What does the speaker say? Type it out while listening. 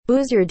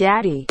Who's your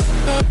daddy?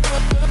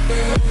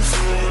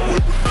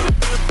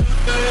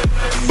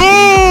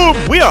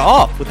 Boom! We are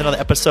off with another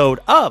episode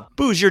of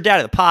Booze Your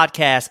Daddy, the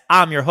podcast.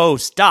 I'm your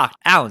host, Doc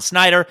Alan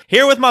Snyder,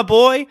 here with my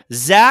boy,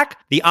 Zach,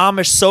 the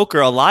Amish soaker,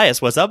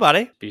 Elias. What's up,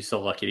 buddy? Be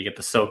so lucky to get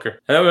the soaker.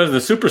 I thought it was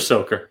the super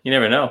soaker. You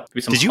never know.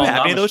 Did you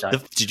have any of those?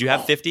 Did you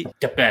have 50?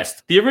 The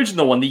best. The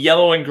original one, the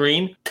yellow and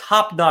green,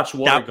 top-notch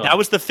water gun. That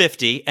was the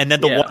 50, and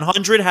then the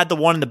 100 had the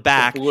one in the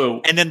back, the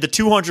blue. And then the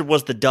 200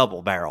 was the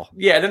double barrel.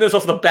 Yeah, and then there's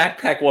also the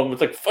backpack one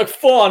with like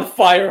full-on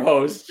fire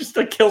hose just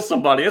to kill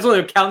somebody. That's what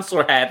the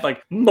counselor had,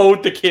 like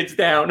mowed the kids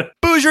down.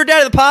 Booze Your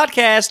Daddy, the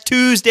podcast.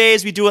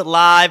 Tuesdays, we do it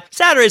live.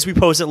 Saturdays, we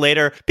post it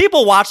later.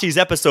 People watch these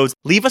episodes.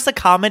 Leave us a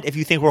comment if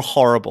you think we're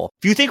horrible.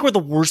 If you think we're the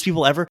worst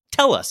people ever,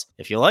 tell us.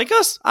 If you like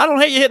us, I don't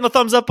hate you hitting the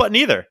thumbs up button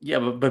either. Yeah,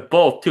 but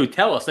both, too.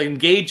 Tell us. Like,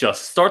 engage us.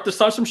 Start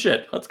some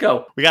shit. Let's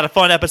go. We got a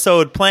fun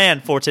episode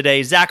planned for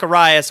today.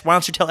 Zacharias, why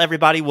don't you tell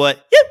everybody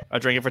what are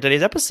drinking for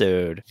today's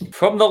episode?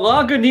 From the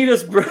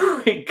Lagunitas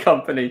Brewing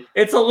Company.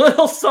 It's a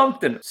little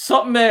something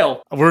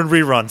ale. We're in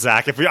rerun,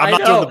 Zach. I'm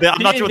not doing the bit.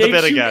 I'm not doing the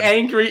bit again.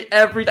 Angry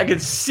I can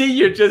see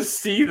you just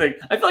seething.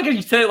 I feel like if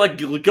you say it like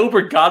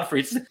Gilbert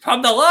Gottfried, it's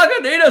from the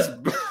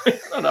Lagunitas Brewing.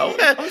 I don't know.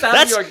 It comes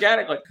out of you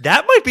organically.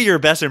 That might be your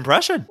best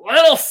impression.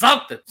 Little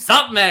something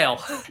ale.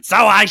 So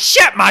I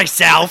shit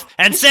myself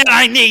and said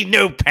I need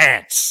new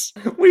pants.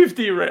 We've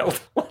derailed.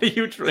 What are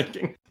you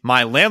drinking?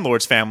 My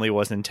landlord's family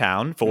was in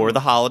town for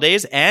the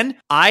holidays, and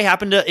I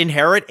happened to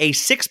inherit a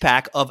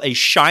 6-pack of a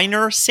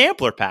Shiner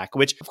sampler pack,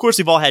 which, of course,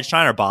 we've all had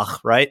Shiner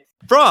Bach, right?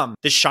 From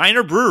the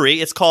Shiner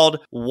Brewery. It's called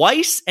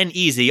Weiss and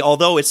Easy,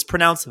 although it's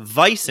pronounced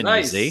Weiss and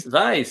Easy.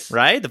 Nice.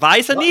 Right? The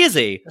Weiss and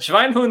Easy.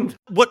 Schweinhund.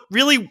 What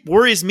really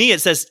worries me,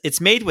 it says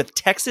it's made with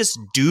Texas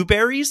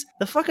dewberries.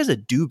 The fuck is a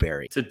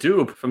dewberry? It's a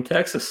doob from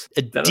Texas.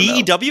 A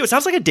D-E-W? It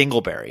sounds like a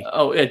dingleberry.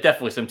 Oh, yeah,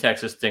 definitely some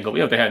Texas dingle. We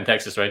know what they had in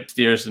Texas, right?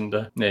 Steers and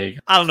there you go.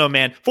 I don't know,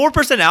 man.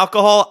 4%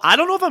 alcohol. I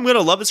don't know if I'm going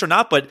to love this or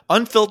not, but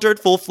unfiltered,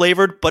 full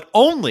flavored, but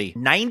only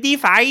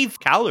 95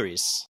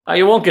 calories.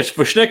 You won't get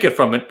verschnicket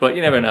from it, but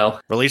you never know.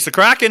 Release the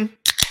Kraken.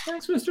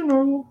 Thanks, Mr.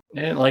 Normal. I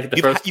didn't like it the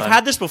first time. You've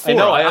had this before. I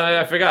know.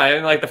 I forgot. I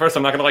didn't like it the first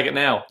time. I'm not going to like it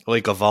now.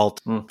 Like a vault.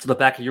 So the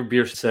back of your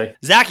beer should say.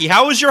 Zachy,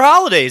 how was your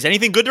holidays?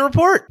 Anything good to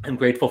report? I'm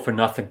grateful for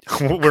nothing.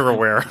 We're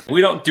aware. We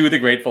don't do the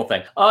grateful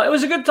thing. It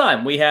was a good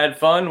time. We had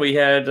fun. We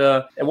had,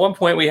 at one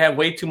point, we had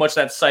way too much of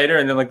that cider,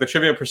 and then like the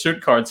Trivial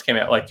Pursuit cards came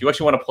out. Like, do you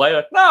actually want to play?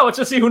 Like, no, let's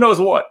just see who knows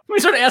what. We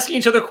started asking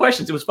each other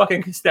questions. It was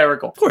fucking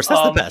hysterical. Of course,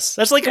 that's the best.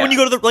 That's like when you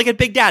go to like at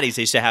Big Daddy's,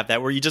 they used to have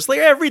that where you just like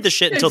read the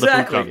shit until the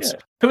food comes. Yeah.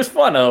 It was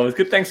fun. It was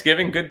good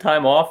Thanksgiving, good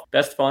time off,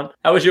 best fun.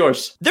 How was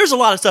yours? There's a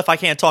lot of stuff I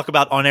can't talk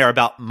about on air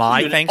about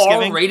my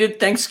Thanksgiving. R-rated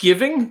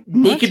Thanksgiving?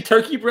 Naked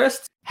turkey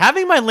breast?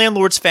 Having my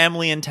landlord's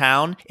family in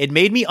town, it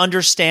made me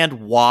understand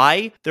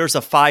why there's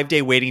a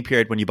 5-day waiting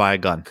period when you buy a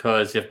gun.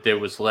 Because if there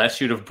was less,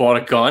 you'd have bought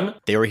a gun.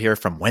 They were here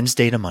from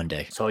Wednesday to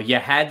Monday. So you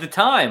had the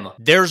time.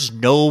 There's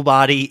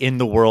nobody in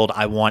the world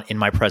I want in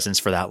my presence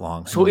for that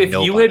long. So if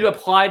you had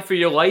applied for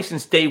your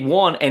license day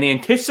one and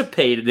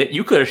anticipated it,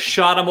 you could have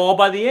shot them all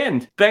by the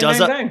end. Bang, bang,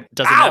 bang.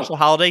 Does a national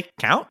holiday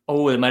count?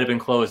 Oh, it might have been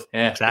closed.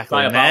 Yeah,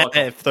 exactly.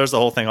 It throws the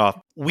whole thing off.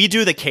 We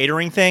do the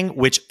catering thing,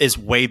 which is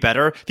way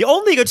better. The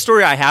only good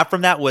story I have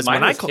from that was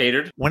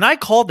when I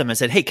called them and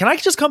said, hey, can I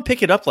just come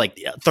pick it up like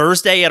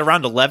Thursday at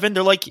around 11?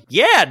 They're like,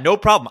 yeah, no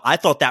problem. I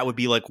thought that would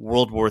be like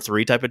World War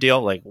III type of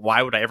deal. Like,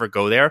 why would I ever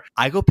go there?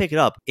 I go pick it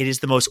up. It is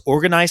the most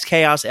organized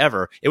chaos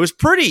ever. It was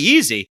pretty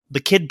easy.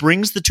 The kid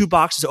brings the 2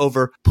 boxes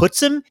over,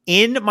 puts them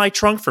in my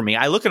trunk for me.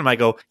 I look at him, I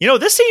go,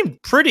 this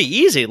seemed pretty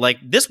easy. Like,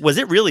 was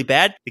it really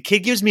bad? The kid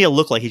gives me a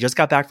look like he just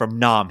got back from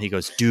Nam. He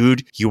goes,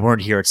 dude, you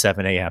weren't here at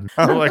 7 a.m.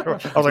 I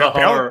was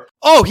like,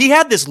 oh, he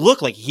had this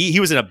look like he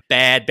was in a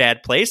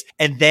bad place.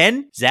 And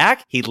then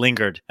Zach, he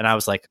lingered. And I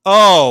was like,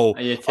 oh,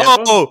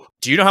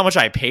 do you know how much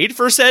I paid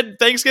for said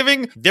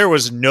Thanksgiving? There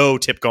was no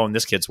tip going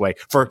this kid's way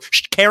for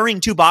carrying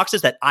 2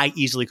 boxes that I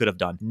easily could have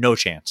done. No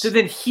chance. So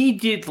then he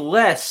did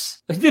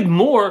less. He did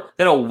more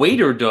than a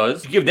waiter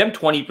does. You give them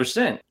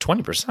 20%.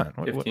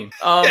 20%?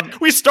 15.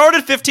 We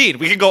started 15.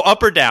 We can go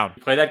up or down.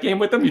 You play that game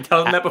with them? You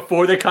tell them that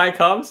before the guy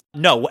comes?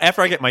 No,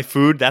 after I get my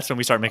food, that's when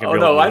we start making real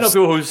no, moves. I know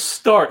people who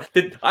start.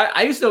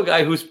 I used to know a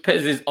guy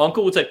his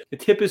uncle would say, the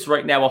tip is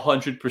right now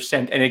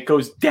 100%, and it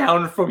goes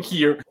down from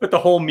here with the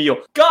whole meal.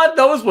 God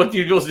knows what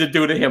you're supposed to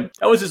do to him.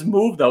 That was his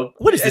move, though.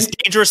 What is this,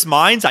 Dangerous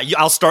Minds?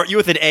 I'll start you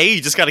with an A,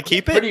 you just got to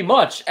keep it? Pretty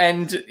much.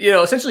 And,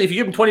 essentially, if you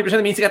give him 20%,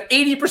 it means he got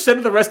 80%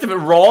 of the rest of it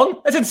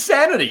wrong. That's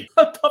insanity.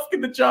 How tough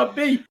can the job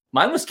be?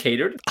 Mine was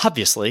catered.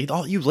 Obviously.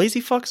 Oh, you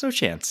lazy fucks, no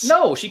chance.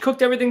 No, she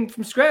cooked everything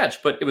from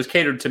scratch, but it was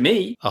catered to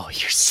me. Oh,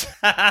 you're...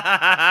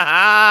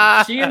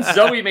 She and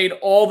Zoe made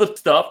all the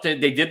stuff.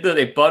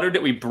 They buttered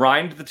it. We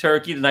brined the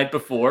turkey the night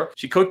before.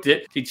 She cooked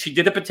it. She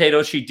did the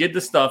potatoes. She did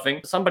the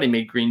stuffing. Somebody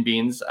made green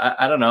beans.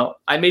 I don't know.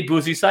 I made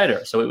boozy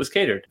cider, so it was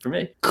catered for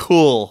me.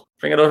 Cool.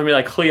 Bring it over to me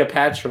like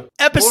Cleopatra.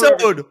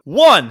 Episode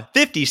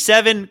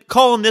 157,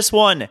 calling this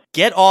one,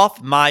 Get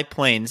Off My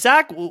Plane.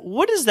 Zach,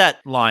 what is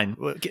that line?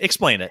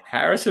 Explain it.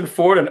 Harrison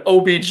Ford and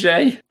OBJ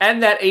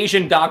and that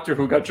Asian doctor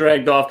who got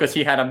dragged off because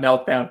he had a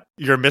meltdown.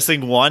 You're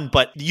missing one,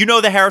 but you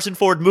know the Harrison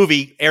Ford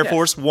movie, Air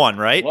Force One,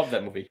 right? Love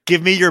that movie.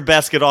 Give me your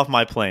best Get Off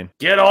My Plane.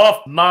 Get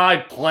off my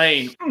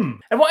plane.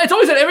 And it's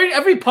always that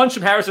every punch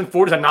of Harrison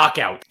Ford is a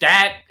knockout.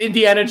 That,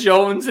 Indiana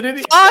Jones. And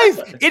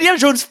Indiana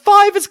Jones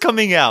 5 is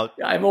coming out.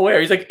 I'm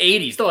aware. He's like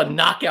 80. Still a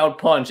knockout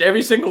punch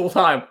every single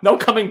time. No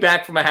coming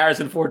back from a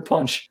Harrison Ford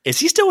punch. Is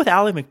he still with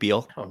Ally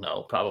McBeal? Oh,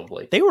 no,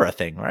 probably. They were a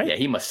thing, right? Yeah,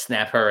 he must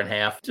snap her in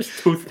half. Just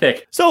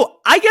toothpick. So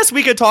I guess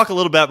we could talk a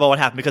little bit about what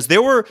happened because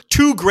there were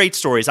two great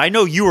stories. I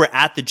know you were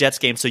at the Jets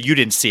game, so you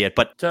didn't see it,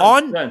 but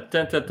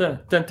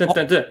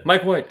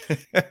Mike White.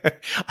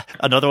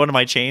 Another one of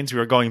my chains, we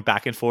were going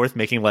back and forth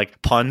making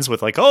like puns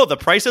with like, oh, the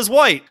price is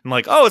white. I'm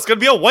like, oh, it's going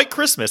to be a white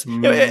Christmas.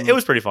 It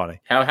was pretty funny.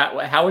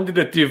 How did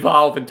it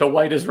devolve into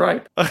white is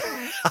right?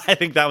 I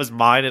think that was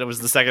mine and it was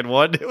the second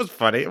one. It was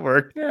funny. It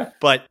worked. Yeah.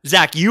 But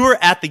Zach, you were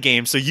at the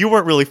game, so you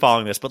weren't really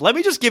following this. But let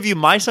me just give you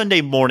my Sunday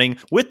morning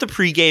with the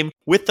pregame,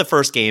 with the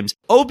first games.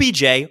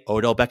 OBJ,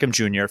 Odell Beckham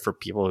Jr., for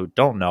people who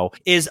don't know,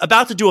 is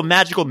about to do a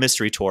magical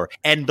mystery tour.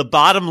 And the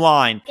bottom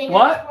line...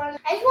 What? I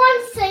just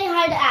want to say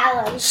hi to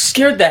Alan.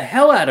 Scared the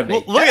hell out of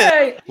me. Look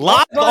at that.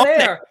 Live on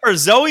air for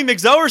Zoe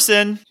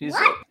McZoerson.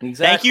 Exactly.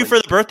 Thank you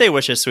for the birthday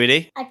wishes,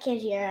 sweetie. I can't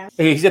hear him.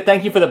 He said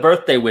thank you for the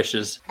birthday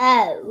wishes.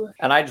 Oh.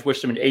 And I just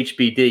wished him an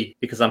HBD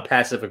because I'm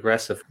passive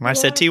aggressive. I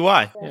said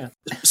TY. Yeah.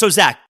 So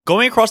Zach,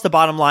 going across the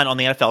bottom line on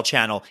the NFL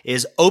channel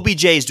is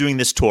OBJ is doing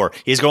this tour.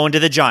 He's going to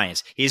the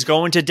Giants. He's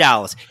going to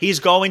Dallas. He's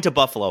going to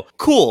Buffalo.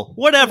 Cool.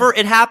 Whatever.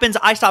 It happens.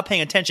 I stop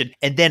paying attention.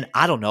 And then,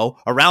 I don't know,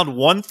 around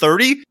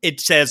 1:30,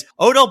 it says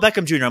Odell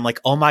Beckham Jr. I'm like,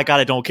 oh my God,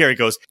 I don't care. He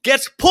goes,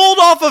 gets pulled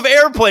off of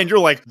airplane. You're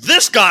like,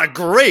 this got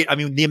great. I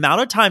mean, the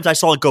amount of times I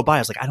saw it go by, I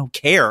was like, I don't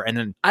care. And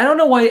then I don't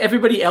know why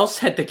everybody else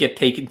had to get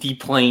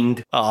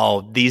deplaned.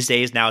 Oh, these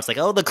days now it's like,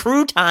 oh, the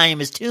crew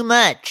time is too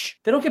much.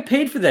 They don't get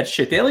paid for that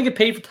shit. They only get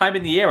paid for time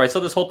in the air. I saw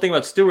this whole thing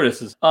about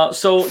stewardesses.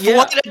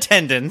 Flight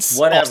attendants,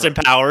 whatever. Austin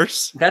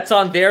Powers. That's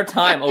on their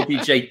time,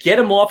 OBJ. Get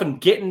him off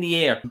and get in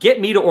the air. Get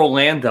me to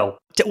Orlando.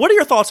 What are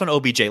your thoughts on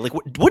OBJ? Like,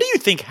 what do you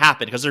think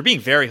happened? Because they're being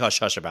very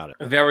hush-hush about it.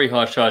 Very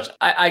hush-hush.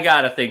 I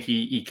gotta think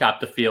he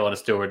copped a feel on a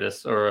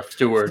stewardess or a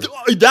steward.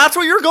 That's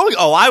where you're going?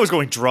 Oh, I was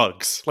going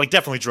drugs. Like,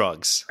 definitely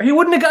drugs. He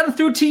wouldn't have gotten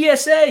through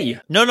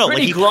TSA. No.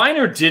 Brittany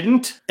Griner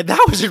didn't.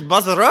 That was in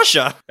Mother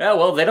Russia. Yeah,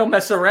 well, they don't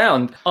mess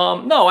around.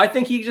 No, I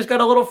think he just got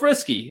a little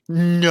frisky.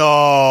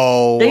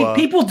 No.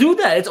 People do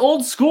that. It's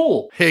old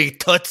school. Hey,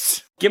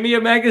 toots. Give me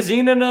a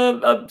magazine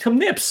and some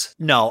nips.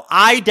 No,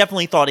 I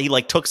definitely thought he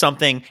like took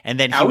something and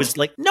then he was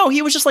like, no,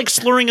 he was just like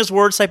slurring his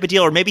words type of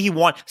deal. Or maybe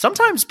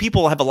sometimes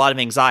people have a lot of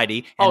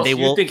anxiety and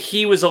you think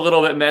he was a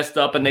little bit messed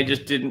up and they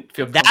just didn't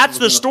feel comfortable. That's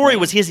the story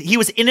was he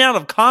was in and out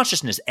of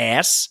consciousness,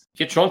 ass.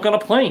 Get drunk on a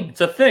plane. It's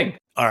a thing.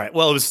 All right.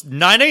 Well, it was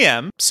 9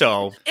 a.m.,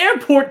 so...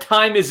 Airport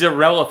time is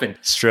irrelevant.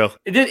 It's true.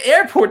 The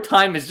airport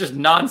time is just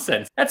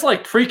nonsense. That's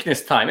like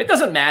Preakness time. It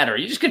doesn't matter.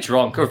 You just get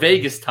drunk. Or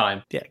Vegas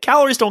time. Yeah,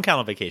 calories don't count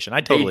on vacation.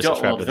 I totally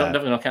subscribe to that.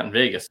 Definitely don't count in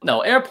Vegas.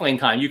 No, airplane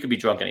time, you could be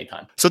drunk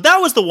anytime. So that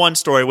was the one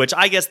story, which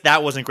I guess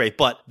that wasn't great.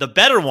 But the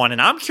better one,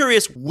 and I'm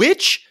curious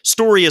which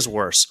story is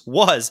worse,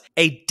 was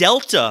a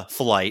Delta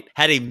flight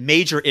had a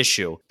major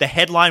issue. The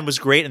headline was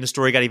great, and the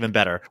story got even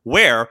better,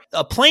 where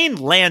a plane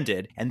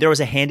landed, and there was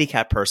a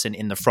handicapped person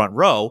in the front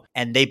row,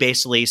 and they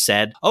basically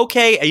said,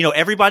 okay,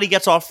 everybody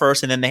gets off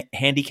first, and then the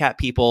handicapped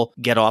people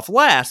get off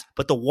last,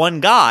 but the one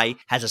guy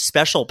has a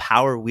special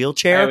power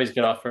wheelchair. I always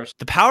get off first.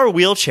 The power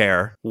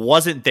wheelchair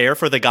wasn't there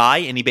for the guy,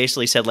 and he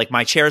basically said, like,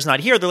 my chair's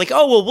not here. They're like,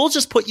 oh, well, we'll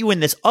just put you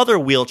in this other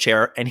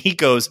wheelchair, and he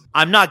goes,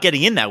 I'm not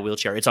getting in that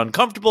wheelchair. It's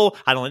uncomfortable.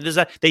 I don't like this.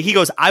 He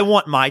goes, I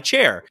want my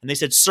chair. And they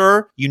said,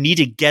 sir, you need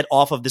to get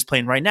off of this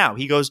plane right now.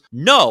 He goes,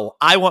 no,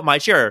 I want my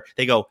chair.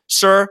 They go,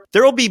 sir,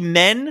 there will be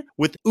men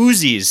with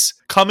Uzis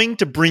coming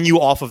to bring you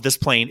off of this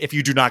plane if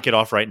you do not get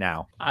off right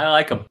now. I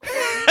like him.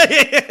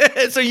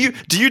 So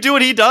do you do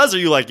what he does? Or are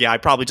you like, yeah, I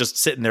probably just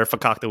sitting there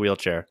fuck the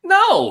wheelchair?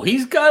 No,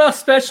 he's got a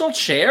special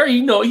chair.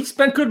 He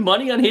spent good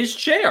money on his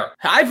chair.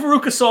 I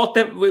Veruca assault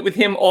with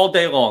him all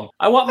day long.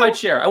 I want my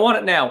chair. I want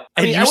it now.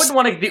 I wouldn't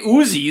want the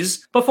Uzis,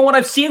 but from what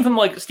I've seen from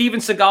like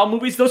Steven Seagal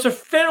movies, those are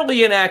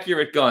fairly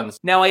inaccurate guns.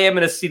 Now I am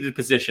in a seated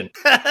position.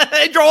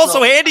 And you're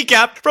also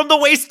handicapped from the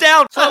waist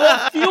down. So I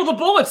won't feel the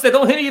bullets. They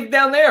don't hit you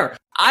down there.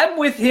 I'm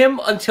with him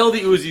until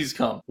the Uzis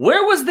come.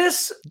 Where was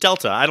this?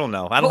 Delta. I don't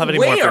know. I don't have any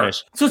more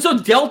information. So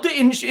Delta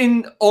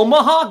in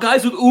Omaha,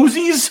 guys with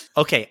Uzis?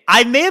 Okay,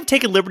 I may have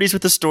taken liberties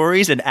with the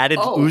stories and added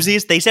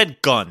Uzis. They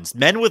said guns.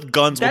 Men with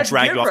guns will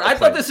drag you off the plane. I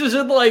thought this was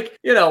in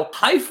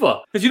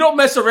Haifa. Because you don't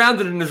mess around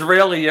at an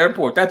Israeli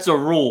airport. That's a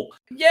rule.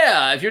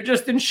 Yeah, if you're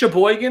just in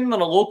Sheboygan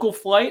on a local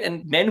flight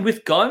and men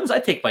with guns, I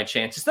take my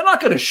chances. They're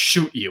not going to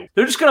shoot you.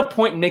 They're just going to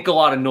point and make a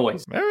lot of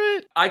noise. All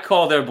right. I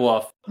call their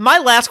bluff. My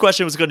last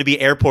question was going to be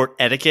airport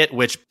etiquette,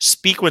 which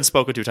speak when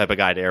spoken to type of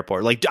guy to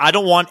airport. Like, I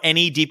don't want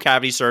any deep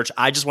cavity search.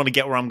 I just want to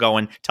get where I'm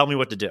going. Tell me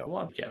what to do.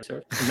 And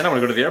then I want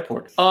to go to the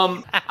airport.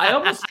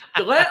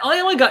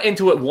 I only got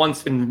into it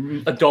once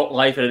in adult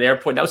life at an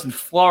airport. That was in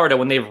Florida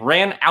when they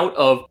ran out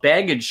of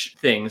baggage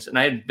things, and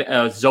I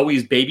had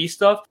Zoe's baby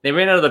stuff. They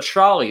ran out of the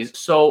trolleys,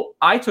 so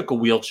I took a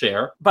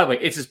wheelchair. By the way,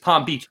 it's just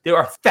Palm Beach. There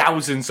are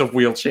thousands of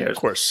wheelchairs, of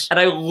course, and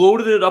I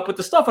loaded it up with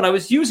the stuff, and I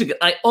was using it.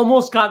 I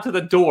almost got to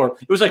the door.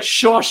 It was like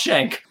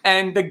Shawshank,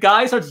 and the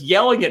guy starts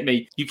yelling at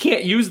me, "You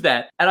can't use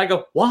that." And I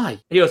go, "Why?" And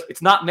he goes,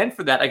 "It's not meant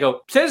for that." I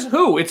go, "Says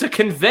who? It's a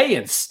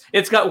conveyance.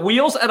 It's got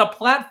wheels and a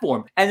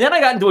platform." And then I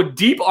got into a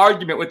deep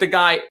argument with the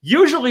guy.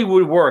 Usually it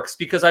works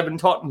because I've been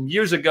taught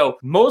years ago,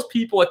 most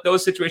people at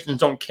those situations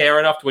don't care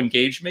enough to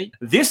engage me.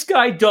 This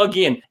guy dug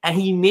in and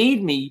he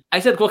made me, I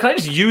said, "Well, can I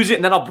just use it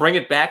and then I'll bring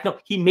it back?" No,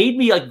 he made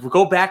me like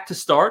go back to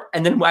start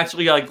and then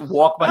actually like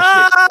walk my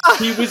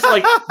shit. He was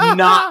like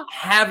not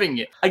having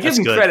it. I give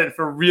him credit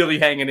for really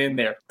hanging in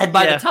there. And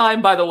by the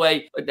time, by the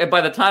way,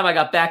 by the time I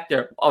got back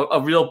there, a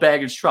real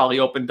baggage trolley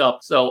opened up.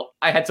 So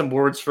I had some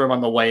words for him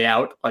on the way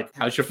out, like,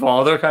 "How's your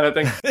father?" kind of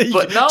thing.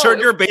 But no. Turn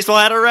your baseball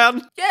hat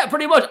around? Yeah,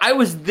 pretty much. I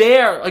was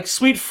there, like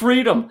sweet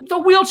freedom. The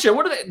wheelchair,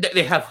 what are they?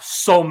 They have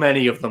so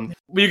many of them.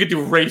 You could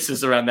do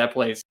races around that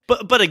place.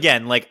 But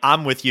again, like,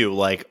 I'm with you.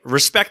 Like,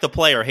 respect the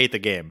player, hate the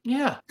game.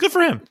 Yeah. Good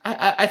for him.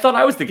 I thought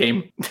I was the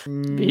game.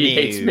 He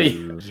hates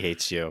me. He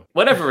hates you.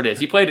 Whatever it is.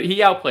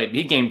 He outplayed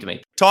me. He gamed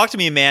me. Talk to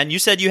me, man. You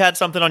said you had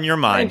something on your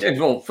mind.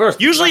 Well,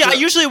 first,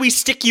 usually we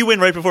stick you in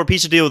right before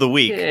Pishadoo of the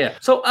week. Yeah.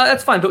 So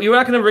that's fine, but you're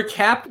not going to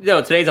recap.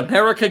 Today's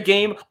America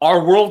game,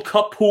 our World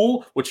Cup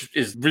pool, which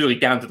is really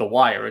down to the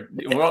wire.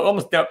 We're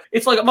almost down.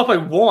 It's like I'm up by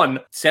 1.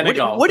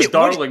 Senegal. What do you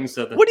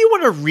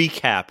want to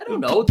recap? I don't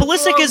know.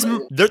 Pulisic is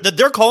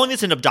they're calling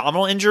this an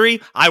abdominal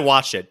injury. I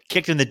watched it.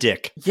 Kicked in the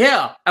dick.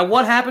 Yeah. And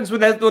what happens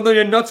when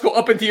your nuts go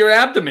up into your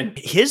abdomen?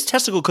 His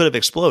testicle could have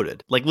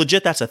exploded. Like,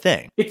 legit, that's a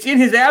thing. It's in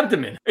his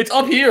abdomen. It's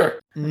up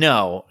here.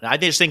 No, I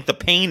just think the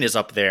pain is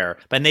up there.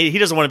 But he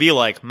doesn't want to be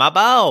like, my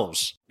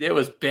bowels. It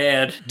was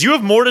bad. Do you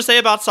have more to say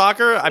about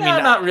soccer? I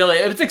mean, not really.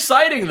 It's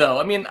exciting, though.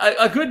 I mean,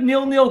 a good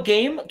 0-0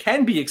 game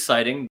can be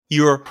exciting.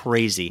 You're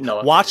crazy.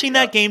 No, watching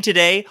that game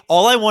today,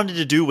 all I wanted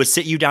to do was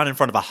sit you down in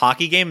front of a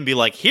hockey game and be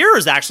like, here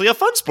is actually a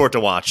fun sport to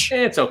watch.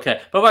 It's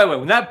okay. But by the way,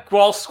 when that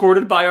ball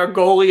squirted by our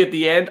goalie at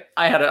the end,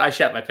 I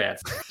shat my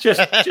pants.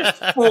 Just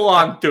full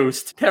on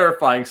deuced.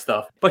 Terrifying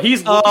stuff. But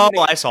he's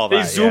I saw that.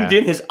 They zoomed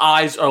in. His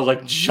eyes are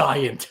like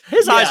giant.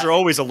 His eyes are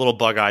always a little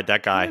bug-eyed,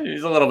 that guy.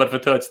 He's a little bit of a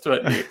toots to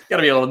it.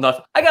 Gotta be a little nuts.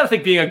 I gotta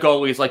think being a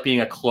goalie is like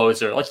being a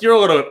closer. Like, you're a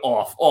little bit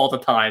off all the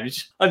time. You're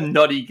just a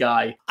nutty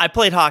guy. I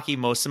played hockey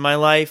most of my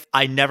life.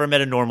 I never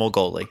met a normal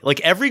goalie. Like,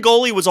 every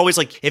goalie was always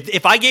like,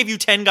 if I gave you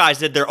 10 guys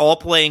that they're all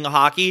playing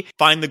hockey,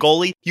 find the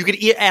goalie, you could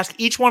ask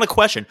each one a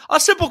question. A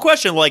simple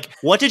question like,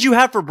 what did you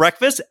have for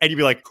breakfast? And you'd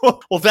be like, oh,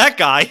 well, that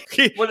guy,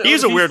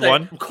 he's a weird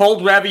one.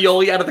 Cold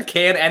ravioli out of the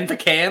can and the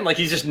can? Like,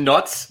 he's just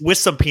nuts? With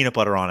some peanut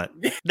butter on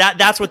it.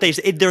 That's what they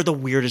say. They're the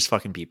weirdest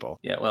fucking people.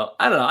 Yeah, well,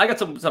 I don't know. I got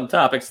some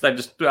topics that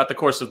just throughout the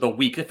course of the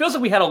week. It feels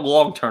like we had a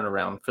long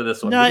turnaround for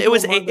this one. No, it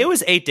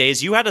was 8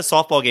 days. You had a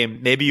softball game.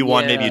 Maybe you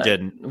won, maybe you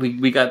didn't.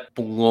 We got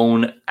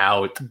blown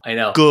out. I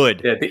know.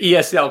 Good. Yeah, the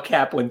ESL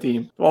Kaplan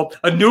team. Well,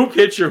 a new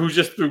pitcher who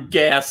just threw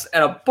gas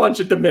and a bunch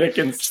of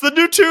Dominicans. It's the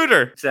new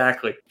tutor.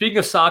 Exactly. Speaking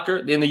of soccer,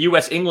 in the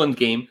U.S.-England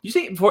game, you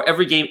see before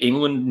every game,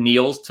 England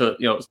kneels to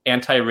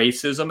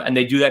anti-racism, and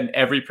they do that in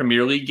every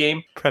Premier League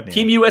game.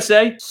 Team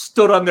USA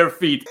stood on their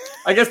feet.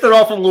 I guess they're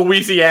all from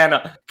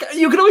Louisiana.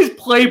 You can always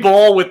play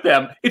ball with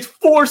them. It's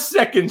 4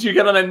 seconds you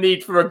get on a knee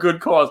for a good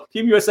cause.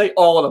 Team USA,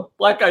 all of them.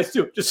 Black guys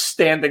too, just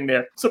standing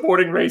there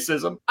supporting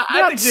racism.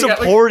 I think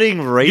supporting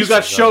racism. You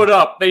got showed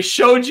up. They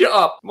showed you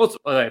up. If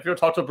you ever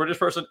talk to a British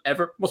person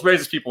ever, most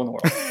racist people in the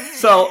world.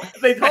 So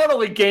they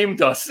totally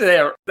gamed us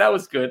there. That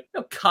was good.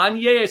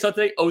 Kanye, I saw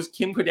today, owes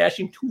Kim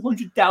Kardashian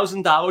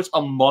 $200,000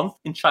 a month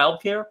in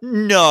childcare.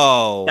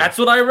 No. That's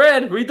what I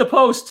read. Read the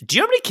post. Do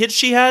you know how many kids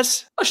she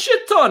has? A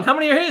shit ton. How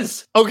many are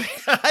his? Okay,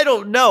 I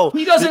don't know.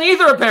 He doesn't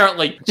either,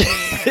 apparently.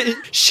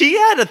 She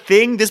had a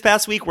thing this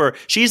past week where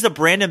she's the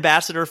brand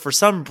ambassador for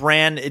some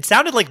brand. It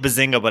sounded like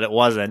Bazinga, but it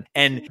wasn't.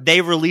 And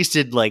they released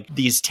it like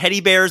these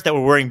teddy bears that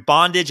were wearing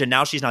bondage, and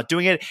now she's not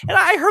doing it. And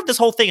I heard this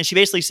whole thing, and she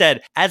basically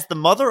said, as the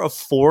mother of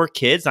 4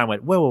 kids, and I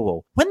went,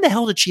 whoa. When the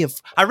hell did she have...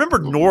 I remember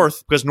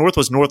North, because North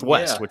was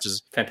Northwest, which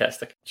is...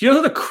 fantastic. Do you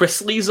know who the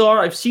Chrisleys are?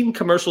 I've seen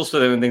commercials for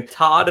them, and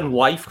Todd and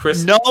wife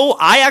Chris. No,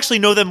 I actually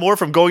know them more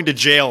from going to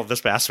jail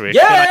this past week.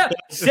 Yeah,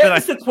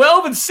 sentenced to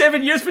 12 and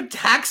 7 years for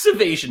tax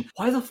evasion.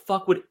 Why the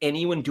fuck would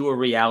anyone do a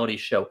reality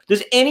show?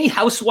 Does any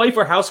housewife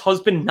or house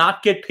husband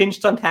not get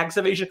pinched on tax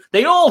evasion?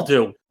 They all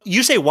do.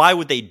 You say, why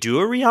would they do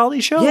a reality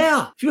show?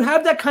 Yeah. If you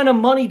have that kind of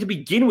money to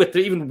begin with to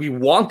even be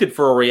wanted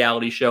for a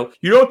reality show,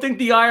 you don't think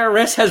the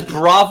IRS has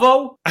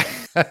Bravo?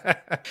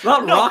 It's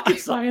not rocket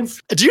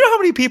science. Do you know how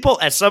many people,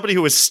 as somebody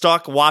who is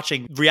stuck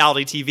watching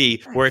reality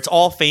TV where it's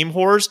all fame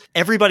whores,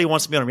 everybody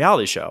wants to be on a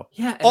reality show?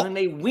 Yeah, and then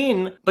they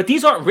win. But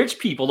these aren't rich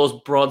people, those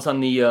broads on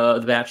the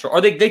Bachelor.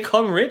 Are they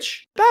come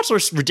rich?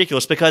 Bachelor's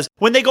ridiculous because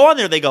when they go on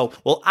there, they go,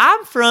 well,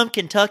 I'm from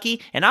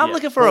Kentucky and I'm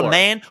looking for a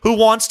man who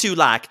wants to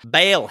like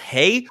bale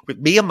hay with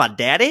me and my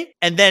daddy.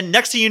 And then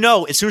next thing you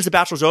know, as soon as the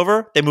Bachelor's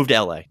over, they move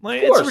to LA.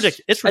 Like, it's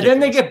ridiculous. And then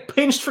they get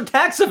pinched for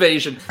tax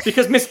evasion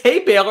because Miss Hay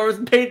Baler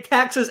hasn't paid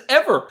taxes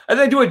ever. And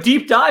they do a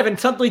deep dive and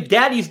suddenly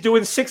daddy's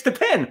doing 6 to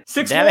 10.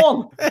 6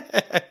 long.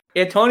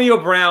 Antonio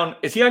Brown,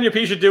 is he on your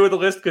pishadoo of the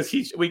list? Because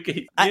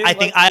I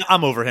think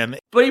I'm over him.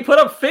 But he put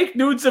up fake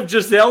nudes of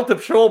Giselle to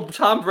troll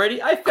Tom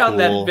Brady. I found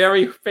that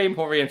very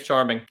fame-hoary and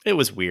charming. It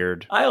was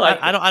weird.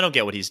 I don't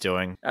get what he's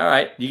doing. All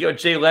right, you get what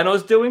Jay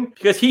Leno's doing?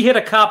 Because he hit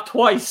a cop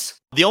twice.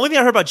 The only thing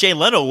I heard about Jay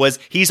Leno was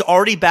he's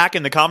already back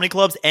in the comedy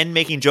clubs and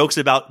making jokes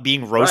about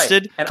being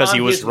roasted because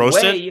he was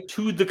roasted. On his way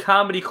to the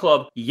comedy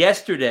club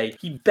yesterday,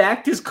 he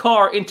backed his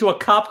car into a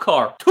cop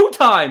car 2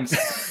 times.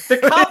 The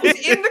cop is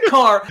in the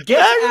car,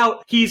 gets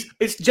out.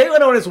 It's Jay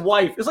Leno and his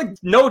wife. There's like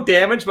no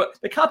damage, but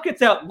the cop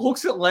gets out,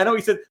 looks at Leno.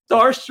 He said,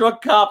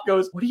 starstruck cop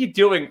goes, "What are you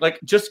doing? Like,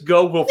 just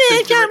go. We'll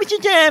figure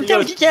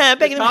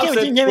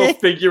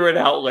it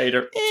out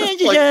later."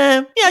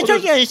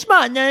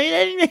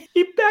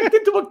 He backed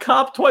into a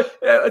cop twice.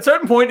 At a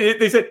certain point,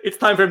 they said, it's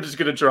time for him to just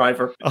get a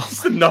driver.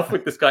 It's enough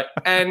with this guy.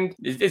 And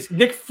is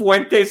Nick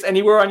Fuentes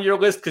anywhere on your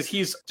list? Because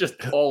he's just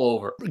all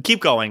over. Keep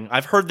going.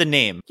 I've heard the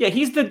name. Yeah,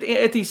 he's the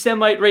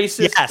anti-Semite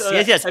racist.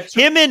 Yes.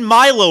 Him and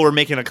Milo are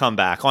making a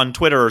comeback on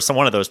Twitter or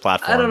one of those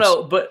platforms. I don't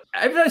know, but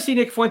every time I see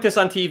Nick Fuentes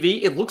on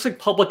TV, it looks like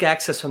public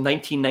access from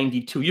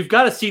 1992. You've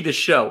got to see the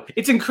show.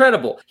 It's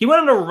incredible. He went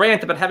on a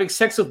rant about having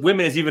sex with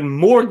women is even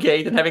more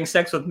gay than having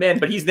sex with men,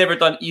 but he's never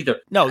done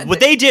either. No,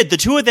 what they did, the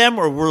two of them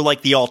were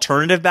like the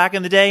alternative back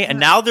in the day, and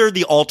now they're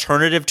the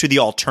alternative to the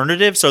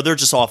alternative, so they're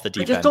just off the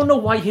deep end. I just don't know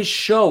why his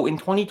show in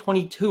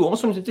 2022,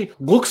 almost 2022,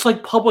 looks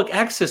like public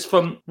access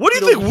from... What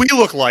do you think we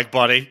look like,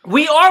 buddy?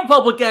 We are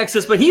public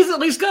access, but he's at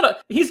least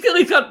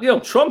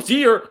got Trump's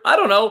ear. I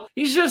don't know.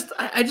 He's just...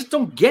 I just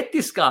don't get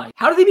this guy.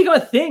 How did he become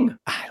a thing?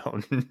 I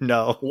don't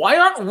know. Why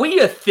aren't we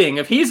a thing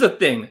if he's a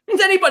thing?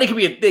 Means anybody can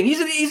be a thing.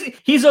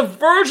 He's a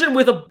virgin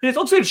with a... It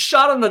looks like a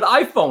shot on an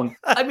iPhone.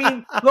 I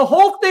mean, the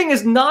whole thing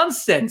is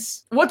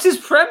nonsense. What's his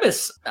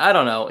premise? I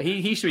don't know.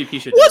 He should be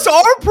pishadoo. What's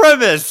our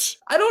premise?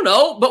 I don't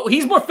know, but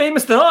he's more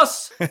famous than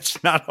us.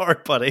 It's not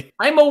hard, buddy.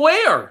 I'm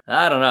aware.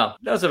 I don't know.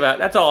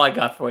 That's all I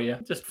got for you.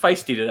 Just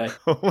feisty today.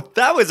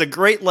 That was a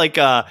great,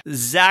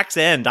 Zach's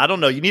End. I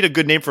don't know. You need a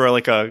good name for,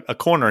 a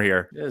corner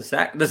here. The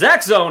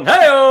Zach Zone.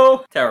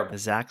 Hey-o! Terrible. The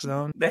Zach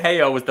Zone? The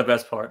hey-o was the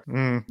best part.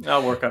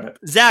 I'll work on it.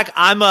 Zach,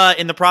 I'm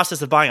in the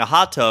process of buying a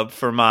hot tub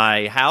for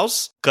my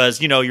house because,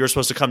 you were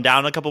supposed to come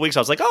down in a couple weeks. I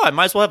was like, I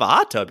might as well have a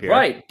hot tub here.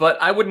 Right,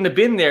 but I wouldn't have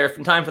been there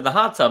in time for the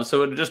hot tub, so it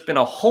would have just been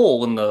a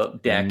hole in the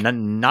deck.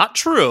 Not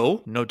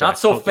true. No doubt. Not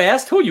so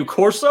fast? Who are you,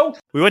 Corso?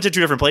 We went to 2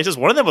 different places.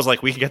 One of them was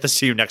like, we can get this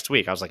to you next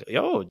week. I was like,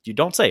 yo, you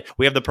don't say.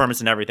 We have the permits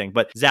and everything.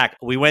 But Zach,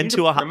 we went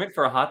to a permit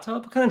for a hot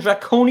tub? What kind of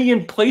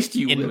draconian place do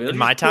you live in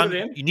my town?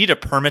 You need a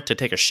permit to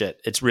take a shit.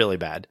 It's really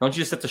bad. Don't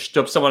you just have to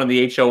stoop someone in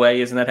the HOA?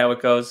 Isn't that how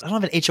it goes? I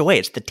don't have an HOA.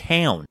 It's the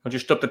town. Don't you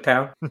stoop the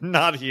town?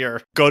 Not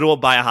here.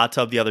 Buy a hot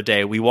tub the other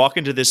day. We walk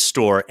into this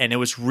store and it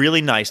was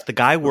really nice. The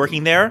guy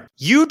working there,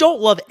 you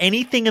don't love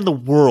anything in the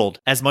world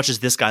as much as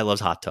this guy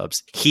loves hot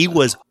tubs. He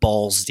was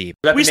balls deep.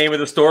 Is that the name of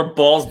the store?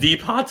 Balls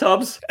Deep Hot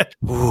Tubs?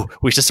 Ooh,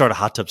 we should start a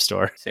hot tub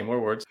store. Say more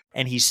words.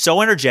 And he's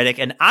so energetic.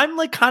 And I'm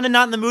kind of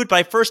not in the mood, but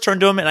I first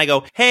turned to him and I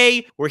go,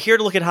 hey, we're here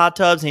to look at hot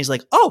tubs. And he's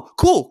like, oh,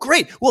 cool,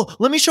 great. Well,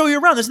 let me show you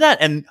around this and that.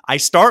 And I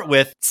start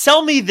with,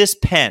 sell me this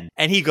pen.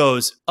 And he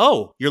goes,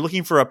 oh, you're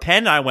looking for a pen?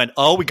 And I went,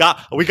 oh, we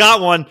got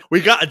one.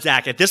 We got a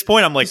Zach. At this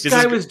point, I'm like, this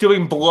guy was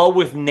doing blow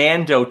with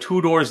Nando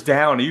 2 doors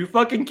down. Are you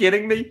fucking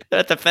kidding me?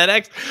 At the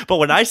FedEx. But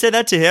when I said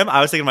that to him,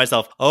 I was thinking to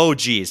myself, oh,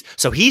 geez.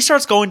 So he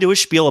starts going to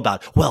his spiel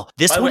about, well,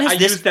 this one is this.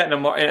 I used that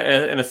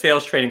in a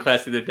sales training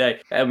class the other day.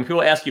 And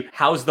people ask you,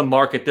 how's the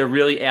market? They're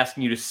really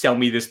asking you to sell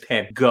me this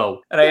pen.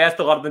 Go. And I asked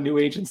a lot of the new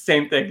agents,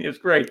 same thing. It was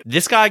great.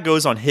 This guy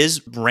goes on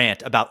his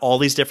rant about all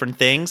these different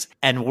things.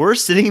 And we're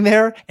sitting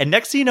there. And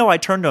next thing you know, I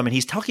turned to him and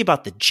he's talking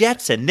about the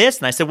jets and this.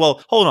 And I said,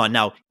 well, hold on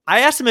now.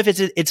 I asked him if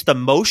it's the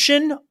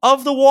motion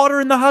of the water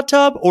in the hot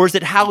tub or is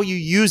it how you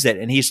use it?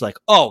 And he's like,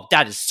 oh,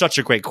 that is such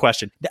a great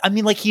question. I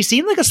mean, he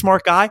seemed like a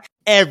smart guy.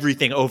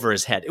 Everything over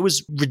his head. It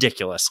was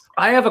ridiculous.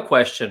 I have a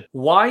question.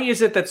 Why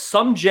is it that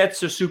some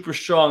jets are super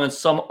strong and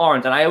some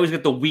aren't? And I always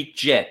get the weak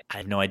jet. I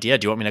have no idea.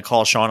 Do you want me to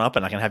call Sean up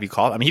and I can have you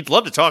call? I mean, he'd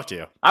love to talk to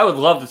you. I would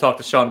love to talk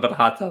to Sean about a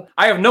hot tub.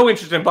 I have no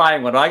interest in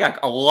buying one, but I got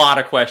a lot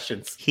of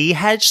questions. He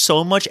had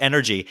so much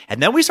energy.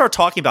 And then we start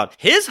talking about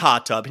his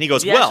hot tub and he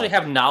goes, Does he actually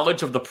have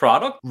knowledge of the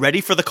product?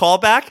 Ready for the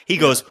callback? He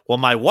goes, well,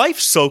 my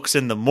wife soaks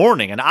in the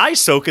morning and I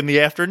soak in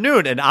the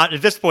afternoon. And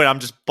at this point, I'm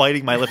just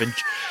biting my lip and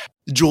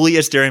Julie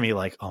is staring at me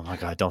like, oh my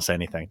God, don't say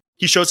anything.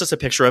 he shows us a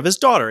picture of his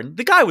daughter. And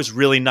the guy was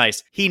really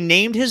nice. He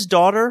named his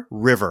daughter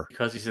River.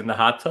 Because he's in the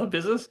hot tub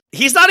business?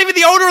 He's not even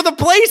the owner of the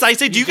place. I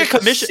said, do you get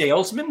commission?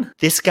 Salesman?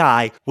 This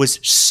guy was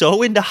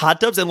so into hot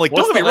tubs and like,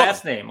 what's the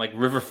last name? Like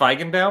River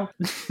Feigenbaum?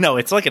 No,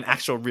 it's like an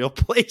actual real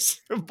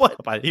place.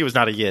 But he was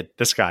not a yid.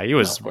 This guy, he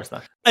was. No, of course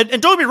not.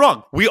 And don't get me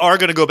wrong, we are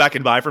going to go back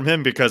and buy from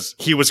him because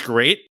he was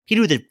great. He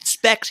knew the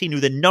specs, he knew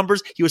the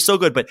numbers, he was so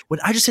good. But when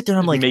I just sit there,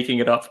 I'm like, making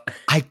it up.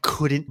 I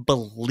couldn't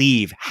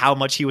believe how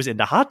much he was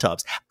into hot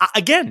tubs.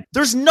 Again,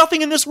 there's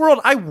nothing in this world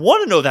I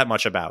want to know that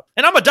much about.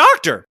 And I'm a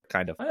doctor,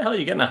 kind of. How the hell are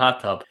you getting a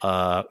hot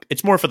tub?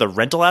 It's more for the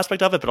rental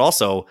aspect of it, but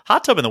also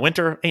hot tub in the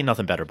winter ain't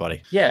nothing better,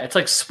 buddy. Yeah, it's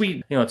like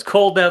sweet. You know, it's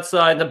cold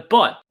outside,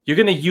 but you're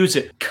going to use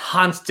it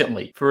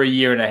constantly for a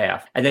year and a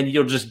half, and then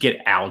you'll just get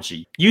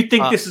algae. You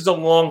think this is a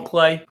long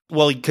play?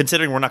 Well,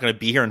 considering we're not going to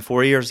be here in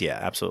 4 years, yeah,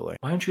 absolutely.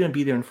 Why aren't you going to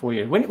be there in 4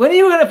 years? When are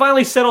you going to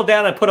finally settle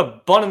down and put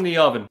a bun in the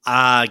oven?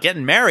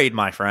 Getting married,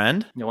 my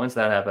friend. Yeah, when's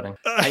that happening?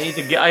 I need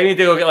to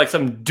go get like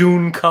some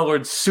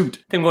dune-colored suit.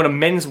 I think I'm going to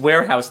Men's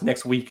Warehouse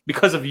next week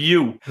because of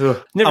you.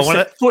 Never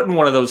set foot in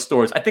one of those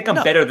stores. I think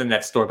I'm better than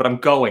that store, but I'm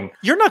going.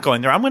 You're not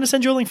going there. I'm going to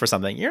send you a link for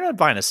something. You're not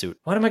buying a suit.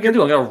 What am I going to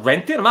do? I'm going to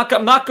rent it?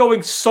 I'm not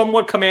going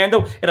somewhat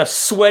commando in a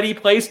sweaty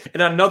place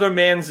in another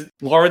man's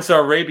Lawrence of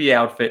Arabia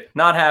outfit.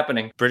 Not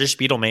happening. British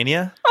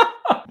Beatlemania?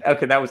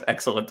 Okay, that was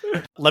excellent.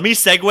 Let me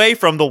segue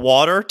from the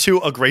water to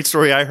a great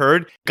story I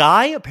heard.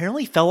 Guy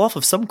apparently fell off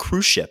of some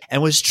cruise ship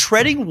and was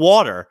treading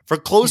water for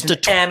close to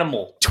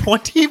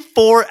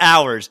 24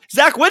 hours.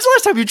 Zach, when's the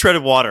last time you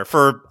treaded water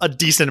for a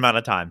decent amount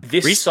of time?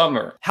 This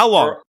summer. How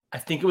long? I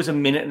think it was a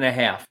minute and a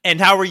half. And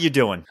how were you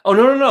doing? Oh,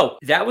 no.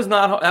 That was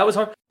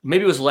hard.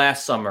 Maybe it was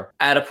last summer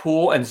at a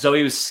pool, and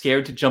Zoe was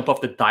scared to jump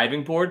off the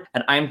diving board,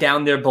 and I'm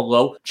down there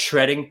below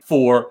treading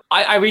for.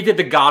 I redid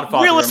The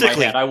Godfather in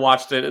my head. I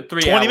watched it 3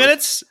 hours. 20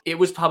 minutes? It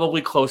was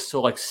probably close to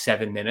like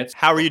 7 minutes.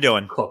 How are you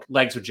doing? Cooked.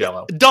 Legs are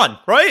jello. Done,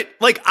 right?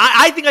 Like,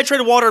 I think I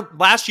treaded water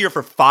last year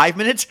for 5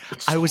 minutes.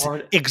 I was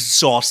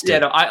exhausted. Yeah,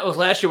 no, it was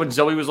last year when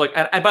Zoe was like,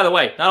 and by the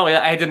way, not only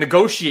that, I had to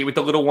negotiate with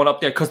the little one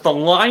up there because the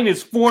line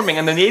is forming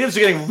and the natives are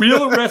getting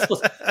real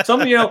restless.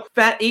 Some,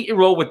 fat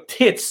 8-year-old with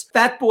tits,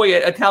 fat boy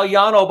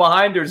Italiano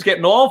behind her is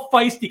getting all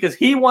feisty because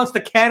he wants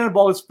to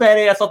cannonball his fat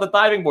ass off the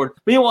diving board.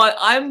 Meanwhile,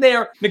 I'm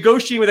there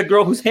negotiating with a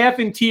girl who's half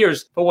in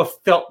tears for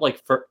what felt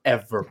like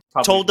forever.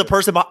 Told the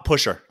person,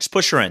 push her. Just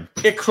push her in.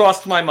 It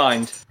crossed my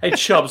mind. Hey,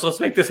 Chubbs, let's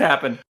make this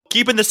happen.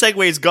 Keeping the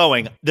segues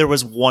going, there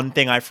was one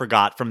thing I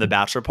forgot from the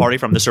bachelor party,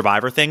 from the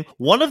Survivor thing.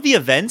 One of the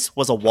events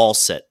was a wall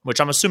sit,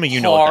 which I'm assuming you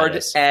know what that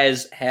is. Hard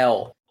as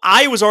hell.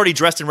 I was already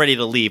dressed and ready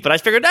to leave, but I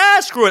figured,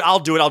 screw it.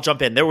 I'll do it. I'll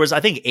jump in. There was, I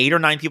think, 8 or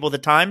 9 people at the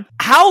time.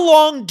 How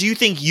long do you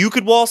think you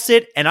could wall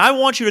sit? And I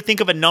want you to think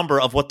of a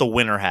number of what the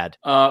winner had.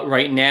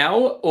 Right now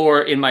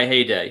or in my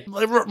heyday?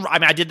 I mean,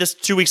 I did this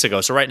 2 weeks ago,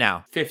 so right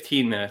now.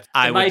 15 minutes.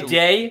 In my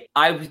day,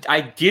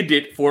 I did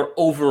it for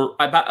over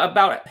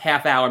about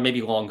half hour,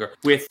 maybe longer,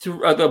 with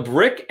the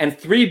brick and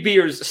 3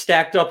 beers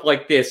stacked up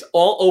like this,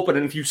 all open.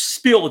 And if you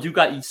spilled, you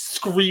got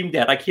screamed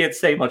at. I can't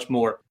say much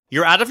more.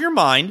 You're out of your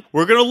mind.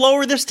 We're going to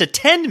lower this to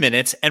 10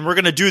 minutes, and we're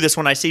going to do this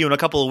when I see you in a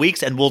couple of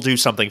weeks, and we'll do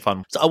something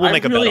fun. So we'll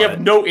make a bet on it. I really have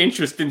no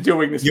interest in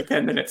doing this for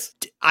 10 minutes.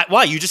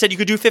 Why? You just said you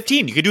could do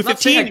 15. You could do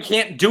 15. I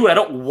can't do it. I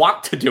don't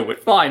want to do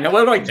it. Fine. Now,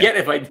 what do I get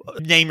if I...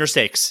 Name your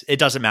stakes. It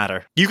doesn't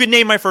matter. You could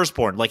name my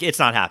firstborn. Like, it's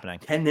not happening.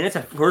 10 minutes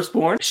at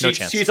firstborn? No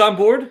chance. She's on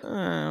board?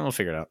 We'll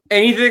figure it out.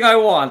 Anything I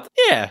want.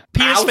 Yeah.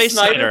 Penis Face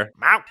Snyder.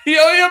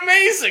 You're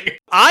amazing.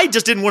 I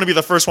just didn't want to be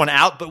the first one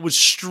out, but was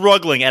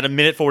struggling at a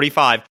minute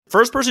 45.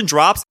 First person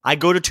drops. I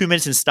go to 2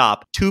 minutes and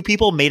stop. 2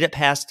 people made it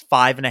past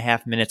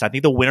 5.5 minutes. I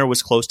think the winner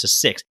was close to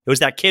 6. It was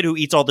that kid who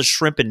eats all the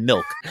shrimp and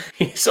milk.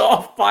 He's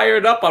all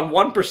fired up on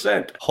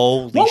 1%.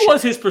 Holy What shit.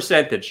 was his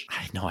percentage? I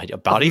have no idea.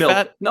 Body milk.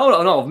 fat?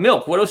 No.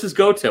 Milk. What was his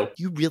go-to?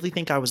 You really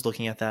think I was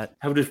looking at that?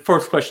 That would be the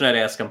first question I'd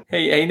ask him.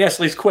 Hey,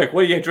 Nestle's quick.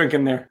 What are you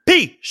drinking there?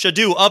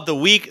 Pishadoo of the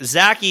week.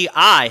 Zachy,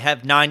 I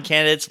have 9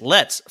 candidates.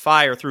 Let's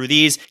fire through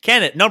these.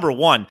 Candidate number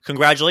 1.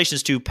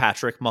 Congratulations to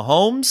Patrick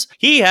Mahomes.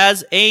 He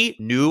has a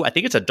new, I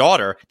think it's a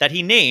daughter, that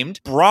he named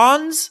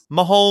Bronze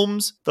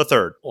Mahomes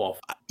III. Oh.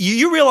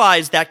 You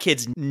realize that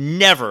kid's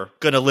never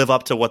going to live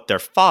up to what their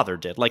father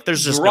did. Like,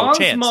 there's just no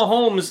chance. Bronze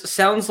Mahomes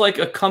sounds like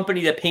a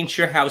company that paints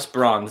your house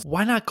bronze.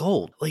 Why not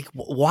gold? Like,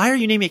 why are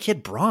you naming a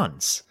kid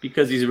bronze?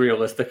 Because he's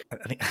realistic.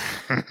 I think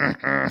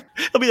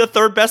he'll be the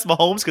 3rd best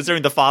Mahomes,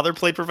 considering the father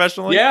played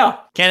professionally. Yeah.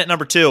 Candidate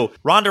number 2,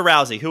 Ronda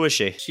Rousey. Who is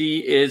she? She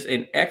is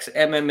an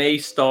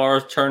ex-MMA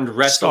star turned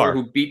wrestler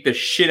who beat the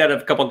shit out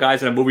of a couple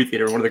guys in a movie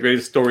theater. One of the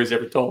greatest stories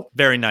ever told.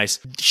 Very nice.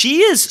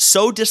 She is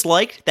so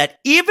disliked that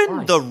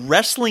even the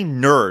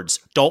wrestling nerds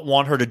don't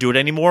want her to do it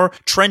anymore.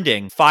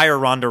 Trending, fire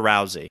Ronda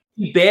Rousey.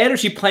 Bad, or is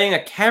she playing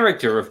a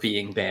character of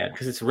being bad?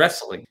 Because it's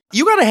wrestling.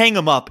 You got to hang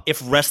them up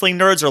if wrestling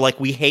nerds are like,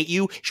 we hate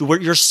you.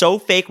 You're so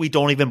fake, we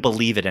don't even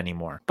believe it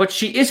anymore. But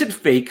she isn't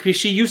fake because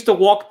she used to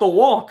walk the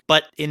walk.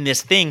 But in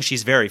this thing,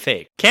 she's very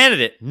fake.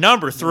 Candidate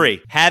number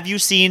 3. Have you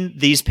seen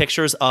these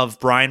pictures of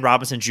Brian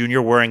Robinson Jr.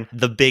 wearing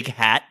the big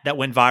hat that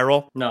went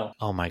viral? No.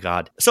 Oh my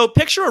God. So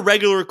picture a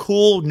regular,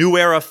 cool, new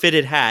era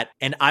fitted hat,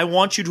 and I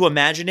want you to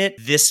imagine it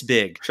this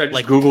big. Should I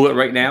just Google it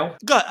right now?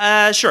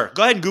 Sure.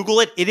 Go ahead and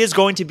Google it. It is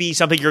going to be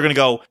something you're going to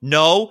go,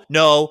 no,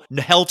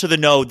 hell to the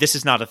no. This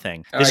is not a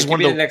thing. All right, give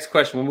me the next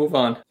question. We'll move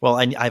on. Well,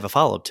 I have a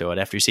follow-up to it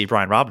after you see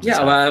Brian Robinson.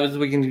 Yeah, well,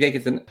 we can make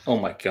it. Oh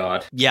my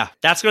God. Yeah,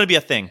 that's going to be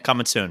a thing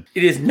coming soon.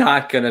 It is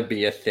not going to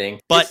be a thing.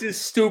 But this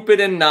is stupid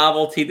and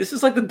novelty. This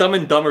is like the Dumb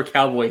and Dumber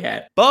cowboy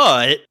hat.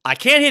 But I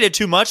can't hate it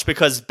too much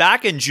because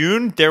back in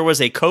June, there was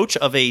a coach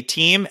of a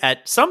team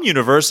at some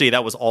university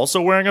that was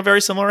also wearing a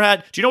very similar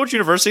hat. Do you know which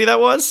university that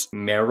was?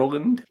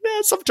 Maryland?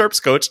 Yeah, some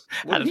Terps coach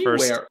had it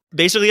first. Wear?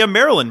 Basically a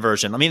Maryland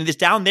version. I mean, it's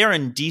down there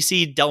in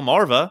DC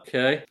Delmarva.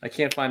 Okay. I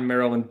can't find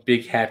Maryland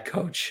big hat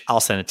coach. I'll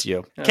send it to you.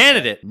 Okay.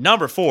 Candidate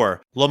number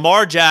 4,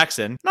 Lamar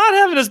Jackson, not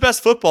having his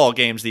best football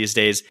games these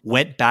days,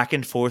 went back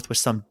and forth with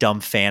some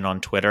dumb fan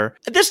on Twitter.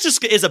 This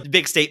just is a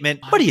big statement.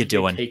 What are you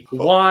doing?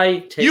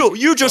 Why?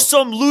 You just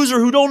some loser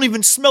who don't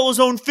even smell his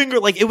own finger.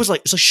 Like, it was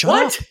like, so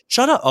shut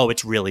up. Oh,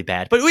 it's really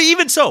bad. But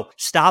even so,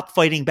 stop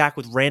fighting back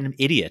with random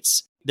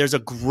idiots. There's a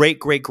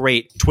great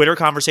Twitter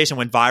conversation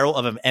went viral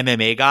of an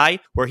MMA guy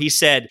where he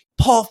said,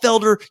 Paul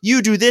Felder,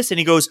 you do this. And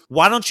he goes,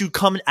 why don't you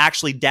come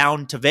actually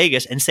down to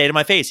Vegas and say to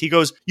my face? He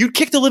goes, you'd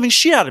kick the living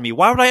shit out of me.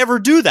 Why would I ever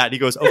do that? And he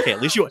goes, okay,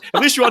 at least you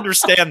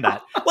understand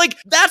that. Like,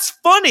 that's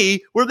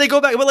funny where they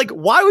go back. But like,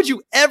 why would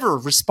you ever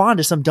respond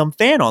to some dumb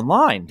fan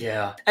online?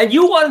 Yeah. And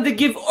you wanted to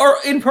give our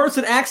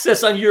in-person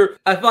access on your,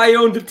 if I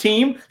owned a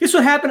team, this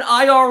would happen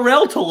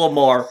IRL to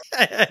Lamar.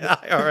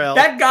 IRL.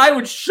 That guy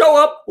would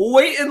show up,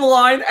 wait in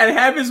line, and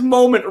have his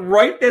moment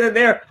right then and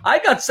there. I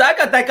got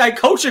that guy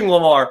coaching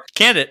Lamar.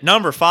 Candidate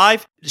number 5.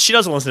 She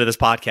doesn't listen to this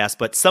podcast,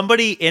 but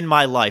somebody in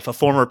my life, a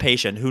former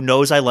patient who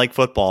knows I like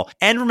football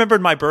and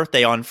remembered my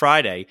birthday on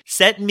Friday,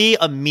 sent me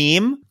a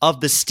meme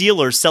of the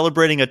Steelers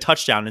celebrating a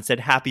touchdown and said,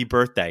 happy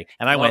birthday.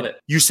 And I went,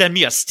 you send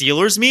me a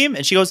Steelers meme?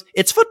 And she goes,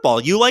 it's football.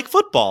 You like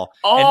football.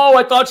 Oh,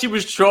 I thought she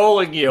was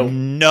trolling you.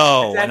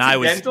 No. And I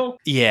was,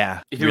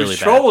 yeah. If you really was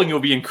trolling, it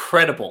would be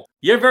incredible.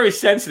 You're very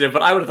sensitive,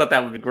 but I would have thought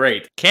that would be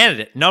great.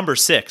 Candidate number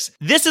 6.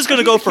 This is going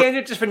to go for...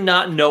 Candidate just for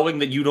not knowing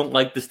that you don't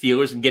like the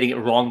Steelers and getting it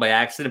wrong by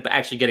accident, but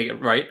actually getting it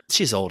right.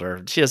 She's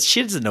older. She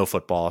doesn't know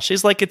football.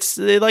 She's like, it's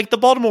like the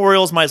Baltimore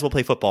Orioles might as well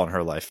play football in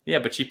her life. Yeah,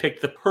 but she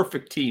picked the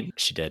perfect team.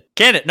 She did.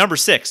 Candidate number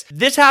 6.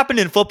 This happened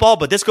in football,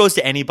 but this goes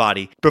to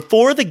anybody.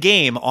 Before the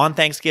game on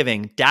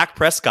Thanksgiving, Dak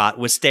Prescott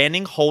was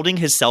standing holding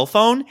his cell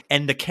phone,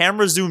 and the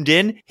camera zoomed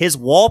in. His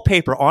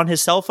wallpaper on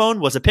his cell phone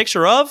was a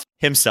picture of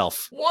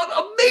himself. What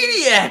a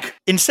maniac!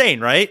 Insane,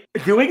 right?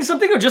 Doing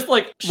something or just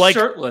like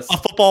shirtless? A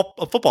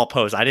football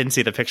pose. I didn't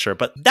see the picture,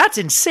 but that's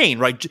insane,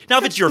 right? Now,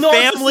 if it's your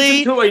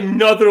family, to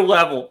another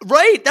level,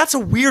 right? That's a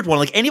weird one.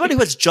 Like anybody who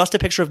has just a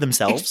picture of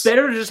themselves, it's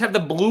better to just have the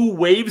blue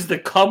waves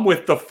that come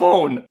with the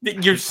phone.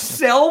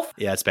 Yourself?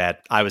 Yeah, it's bad.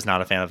 I was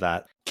not a fan of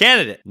that.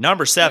 Candidate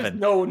number 7.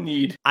 There's no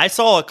need. I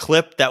saw a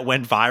clip that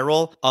went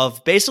viral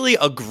of basically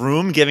a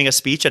groom giving a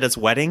speech at his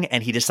wedding,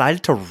 and he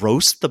decided to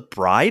roast the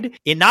bride.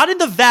 Not in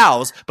the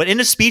vows, but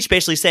in a speech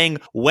basically saying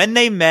when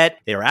they met,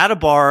 they were at a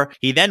bar.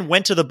 He then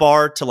went to the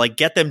bar to like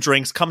get them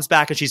drinks, comes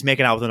back, and she's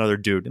making out with another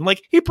dude. And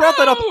like he brought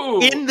that up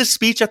in the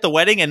speech at the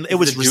wedding, and it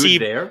was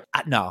received there.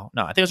 No,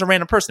 I think it was a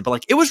random person, but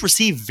like it was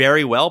received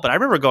very well. But I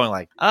remember going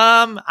like,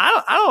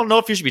 I don't know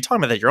if you should be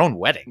talking about at your own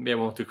wedding. Maybe I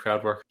won't do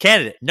crowd work.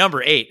 Candidate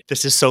number 8.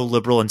 This is so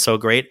liberal and so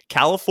great.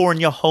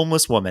 California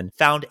homeless woman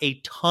found a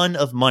ton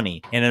of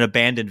money in an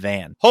abandoned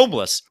van.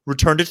 Homeless,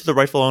 returned it to the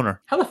rightful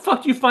owner. How the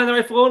fuck do you find the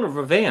rightful owner of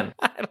a van?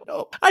 I don't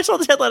know. I saw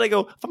this headline. I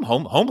go, if I'm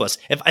homeless,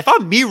 if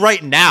I'm me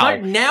right now, I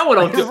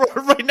don't do.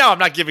 Right now, I'm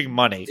not giving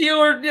money.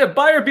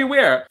 Buyer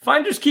beware.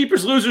 Finders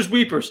keepers, losers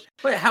weepers.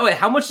 Wait,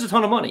 how much is a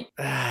ton of money?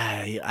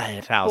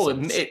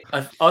 Thousands.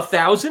 A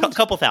thousand? A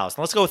couple thousand.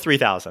 Let's go with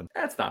 3,000.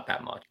 That's not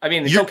that much. I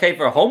mean, it's okay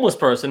for a homeless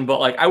person, but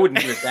like I wouldn't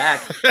give it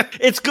back.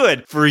 It's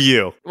good for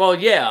you.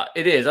 Well, yeah,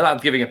 it is. I'm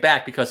not giving it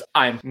back because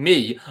I'm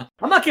me.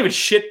 I'm not giving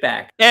shit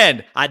back.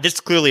 And this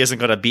clearly isn't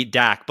going to beat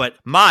Dak, but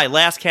my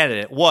last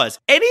candidate was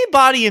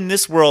anybody in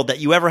this world that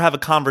you ever have a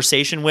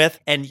conversation with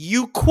and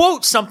you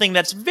quote something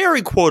that's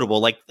very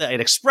quotable, like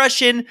an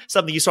expression,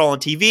 something you saw on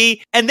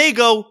TV, and they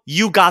go,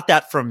 you got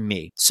that from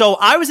me. So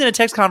I was in a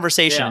text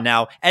conversation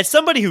now, as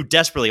somebody who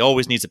desperately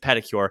always needs a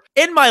pedicure,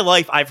 in my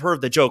life, I've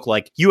heard the joke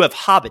like, you have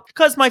hobbit,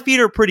 because my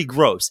feet are pretty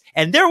gross.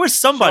 And there was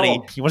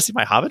somebody, you want to see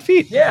my hobbit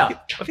feet? Yeah.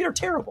 My feet are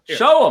terrible. Here.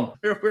 Show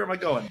them. Where am I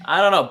going?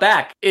 I don't know.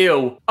 Back.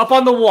 Ew. Up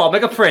on the wall.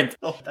 Make a print.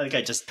 Oh, I think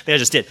I just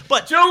did.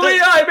 But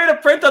Julia, I made a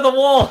print on the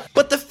wall.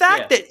 But the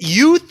fact that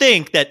you think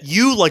think that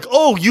you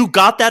you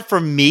got that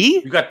from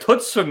me? You got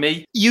toots from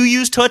me. You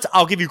use toots,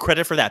 I'll give you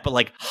credit for that. But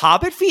like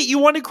Hobbit feet you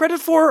wanted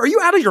credit for? Are you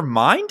out of your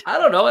mind? I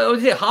don't know.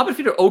 Was it Hobbit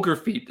feet or ogre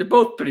feet? They're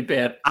both pretty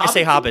bad. I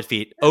say Hobbit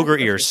feet. Ogre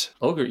ears.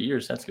 Ogre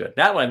ears, that's good.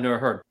 That one I've never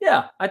heard.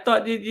 Yeah, I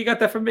thought you got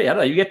that from me. I don't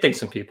know. You get things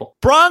from people.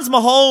 Bronze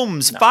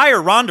Mahomes,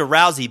 fire Ronda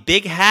Rousey,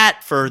 big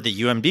hat for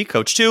the UMD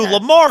coach too. Yes.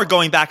 Lamar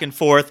going back and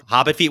forth.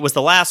 Hobbit feet was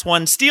the last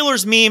one.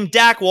 Steelers meme,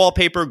 Dak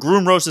wallpaper,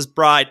 groom Rose's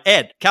bride.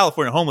 Ed,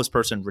 California homeless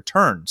person,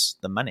 returns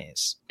the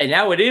monies. And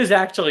now it is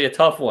actually a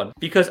tough one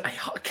because I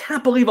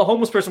can't believe a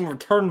homeless person will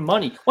return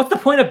money. What's the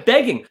point of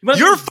begging?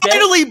 You're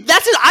finally,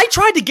 that's it. I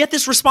tried to get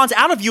this response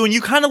out of you and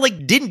you kind of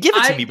like didn't give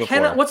it to me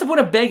before. What's the point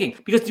of begging?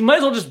 Because you might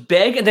as well just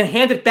beg and then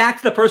hand it back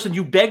to the person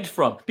you begged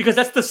from because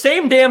that's the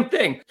same damn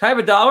thing. Can I have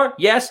 $1?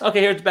 Yes. Okay,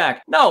 here it's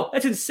back. No,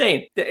 that's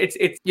insane. It's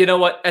you know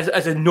what?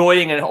 As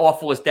annoying and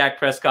awful as Dak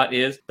Prescott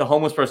is, the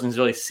homeless person is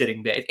really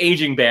sitting bad. It's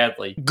aging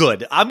badly.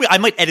 Good. I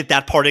might edit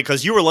that part in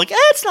because you were like,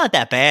 it's not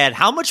that bad.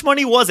 How much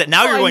money was it?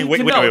 Now you're going,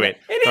 wait.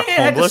 It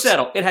had to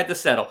settle. It had to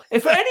settle.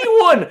 And for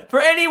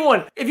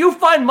anyone, if you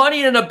find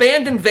money in an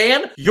abandoned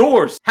van,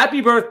 yours.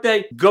 Happy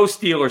birthday. Go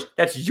Steelers.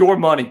 That's your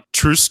money.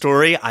 True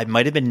story. I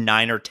might have been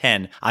 9 or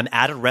 10. I'm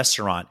at a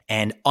restaurant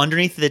and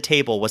underneath the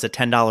table was a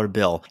 $10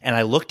 bill. And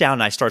I look down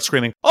and I start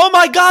screaming, oh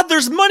my God,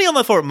 there's money on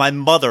the floor. My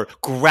mother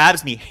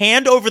grabs me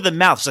hand over the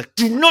mouth. She's like,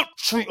 do not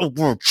say a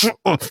word.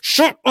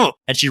 Shut up.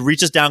 And she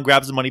reaches down,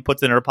 grabs the money,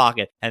 puts it in her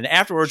pocket. And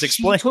afterwards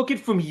explains. She took it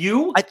from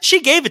you?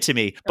 She gave it to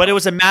me. But it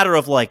was a matter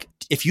of like,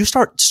 if you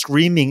start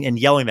screaming and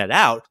yelling that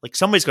out, like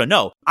somebody's going to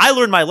know. I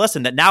learned my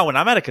lesson that now when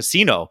I'm at a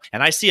casino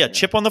and I see a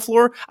chip on the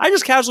floor, I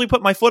just casually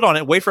put my foot on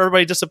it, wait for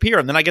everybody to disappear,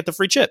 and then I get the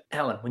free chip.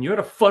 Alan, when you're at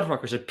a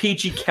Fuddruckers at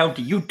PG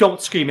County, you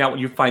don't scream out when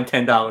you find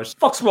 $10.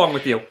 Fuck's wrong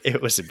with you?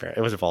 It was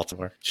in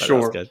Baltimore.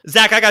 Sure. Good.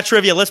 Zach, I got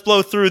trivia. Let's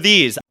blow through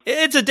these.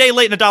 It's a day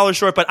late and $1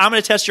 short, but I'm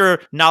going to test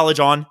your knowledge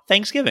on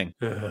Thanksgiving.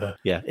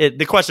 Yeah,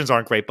 the questions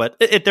aren't great, but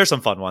there's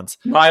some fun ones.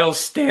 Miles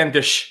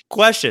Standish.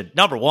 Question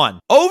number 1.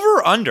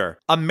 Over under.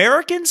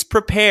 Americans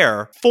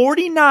prepare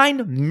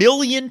 49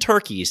 million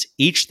turkeys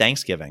each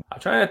Thanksgiving. I'm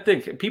trying to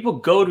think. People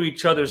go to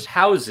each other's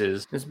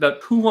houses. It's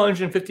about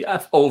 250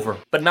 over,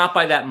 but not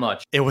by that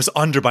much. It was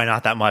under by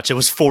not that much. It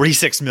was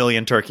 46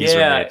 million turkeys.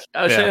 Yeah,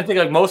 I was trying to think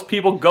like most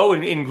people go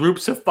in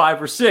groups of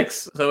 5 or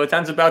 6, so it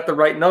sounds about the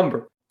right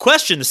number.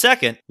 Question the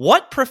second.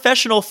 What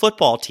professional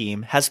football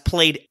team has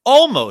played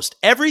almost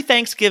every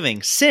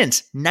Thanksgiving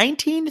since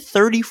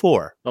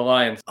 1934? The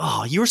Lions.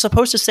 Oh, you were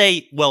supposed to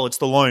say, well, it's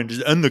the Lions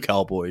and the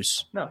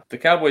Cowboys. No, the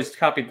Cowboys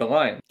copied the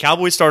Lions.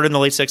 Cowboys started in the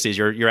late 60s.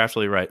 You're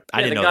absolutely right.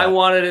 I didn't know that. The guy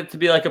wanted it to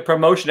be like a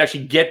promotion to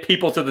actually get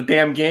people to the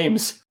damn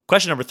games.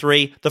 Question number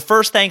 3. The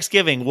first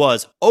Thanksgiving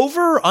was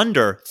over or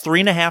under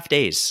 3.5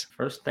 days.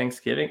 First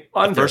Thanksgiving?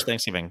 Under. The first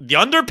Thanksgiving. The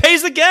under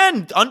pays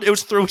again. It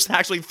was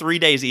actually 3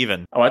 days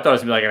even. Oh, I thought it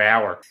was going to be like an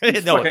hour.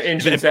 No, fucking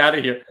engines out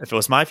of here. If it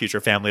was my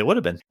future family, it would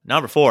have been.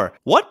 Number 4.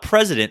 What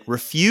president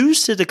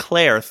refused to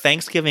declare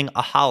Thanksgiving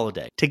a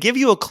holiday? To give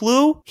you a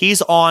clue,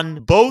 he's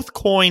on both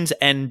coins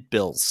and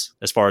bills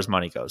as far as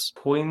money goes.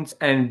 Coins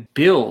and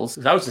bills?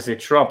 I was going to say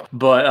Trump,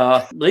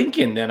 but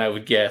Lincoln then I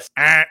would guess.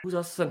 Who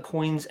else is on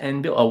coins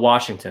and bills?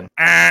 Washington.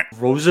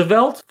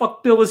 Roosevelt?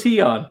 Fuck bill is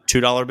he on?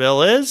 $2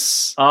 bill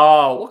is?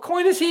 Oh, what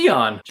coin is he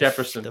on?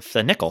 Jefferson.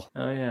 The nickel.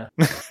 Oh, yeah.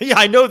 Yeah,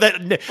 I know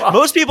that.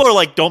 Most people are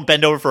like, don't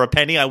bend over for a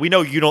penny. We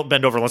know you don't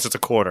bend over unless it's a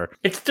quarter.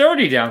 It's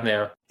dirty down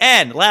there.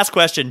 And last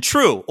question,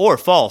 true or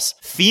false?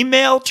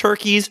 Female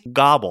turkeys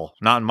gobble.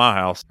 Not in my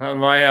house. Not in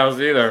my house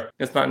either.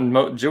 It's not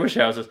in Jewish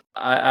houses.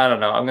 I don't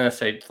know. I'm going to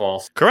say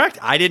false. Correct.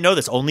 I didn't know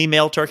this. Only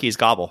male turkeys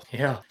gobble.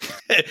 Yeah.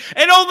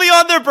 And only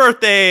on their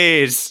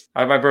birthdays.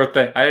 My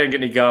birthday. I didn't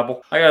get any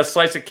gobble. I got a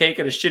slice of cake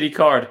and a shitty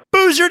card.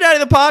 Booze Your Daddy,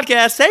 the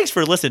podcast. Thanks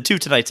for listening to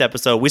tonight's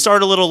episode. We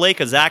started a little late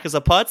because Zach is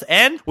a putz,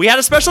 and we had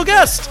a special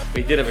guest.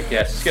 We did have a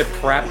guest. Just get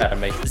crap out of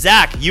me.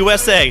 Zach,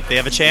 USA. They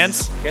have a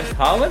chance? Against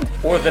Holland?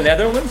 Or the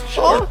Netherlands?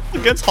 Sure. Oh,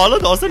 against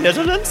Holland or the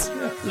Netherlands?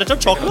 Yeah. Little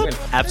chocolate?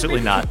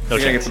 Absolutely not. No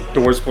We're going to chance. get some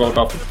doors blown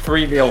off.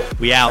 3-0.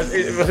 We out.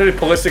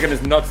 Pulisic and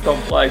his nuts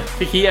don't play.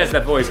 He has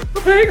that voice.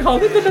 We're playing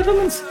Holland, the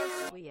Netherlands.